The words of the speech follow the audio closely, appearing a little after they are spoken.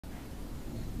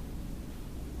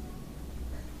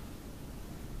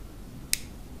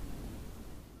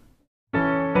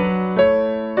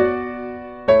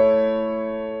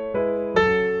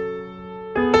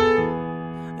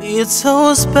It's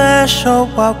so special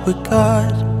what we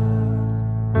got,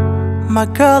 my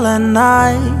girl and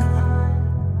I.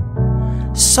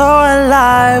 So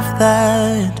alive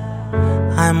that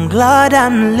I'm glad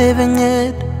I'm living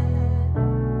it.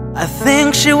 I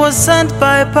think she was sent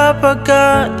by Papa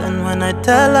God, and when I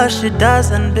tell her she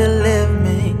doesn't believe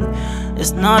me,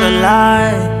 it's not a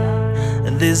lie.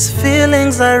 These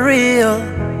feelings are real.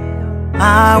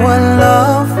 Our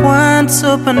love went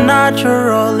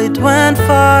supernatural. It went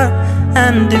far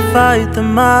and defied the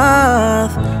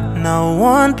math. Now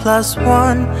 1 +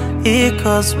 1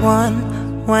 = 1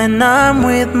 when I'm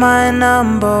with my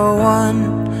number one.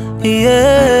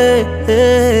 Yeah,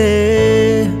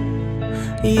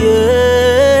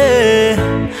 yeah.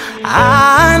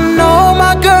 I know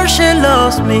my girl, she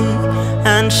loves me,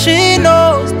 and she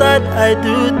knows that I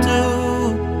do too.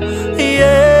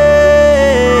 Yeah,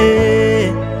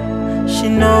 she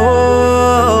knows.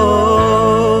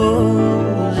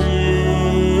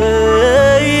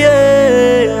 Yeah,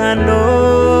 yeah, I know.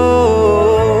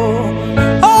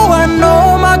 Oh, I know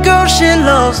my girl, she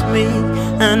loves me,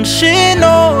 and she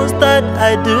knows that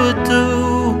I do too.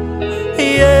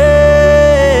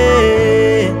 Yeah,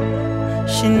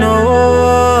 she knows.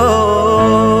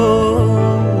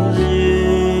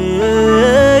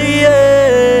 Yeah,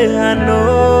 yeah, I know.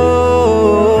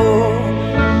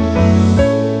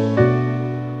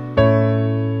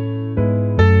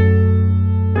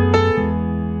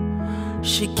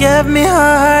 She gave me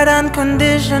her heart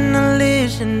unconditionally.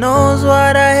 She knows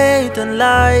what I hate and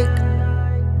like.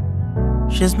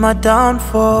 She's my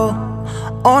downfall,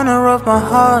 honor of my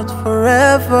heart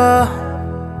forever.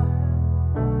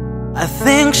 I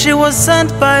think she was sent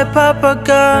by Papa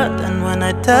God, and when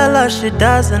I tell her she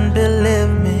doesn't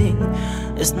believe me,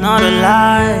 it's not a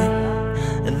lie.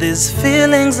 These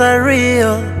feelings are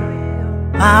real.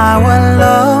 Our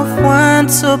love went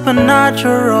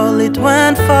supernatural. It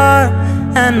went far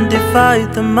and defied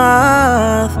the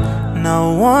math. Now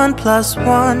 1 +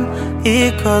 1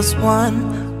 = 1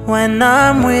 when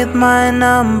I'm with my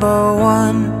number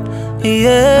one.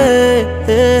 Yeah,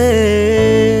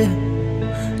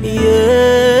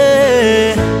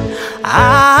 yeah.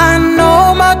 I know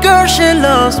my girl, she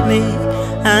loves me,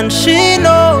 and she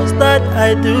knows that I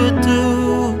do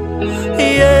too.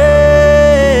 Yeah,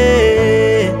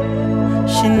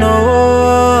 she knows.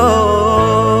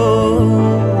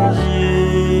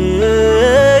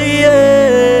 Yeah,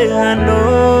 yeah, I know.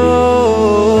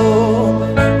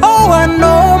 Oh, I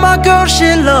know my girl, she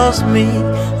loves me,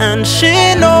 and she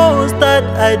knows that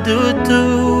I do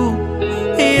too.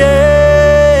 Yeah,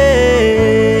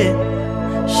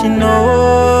 she knows.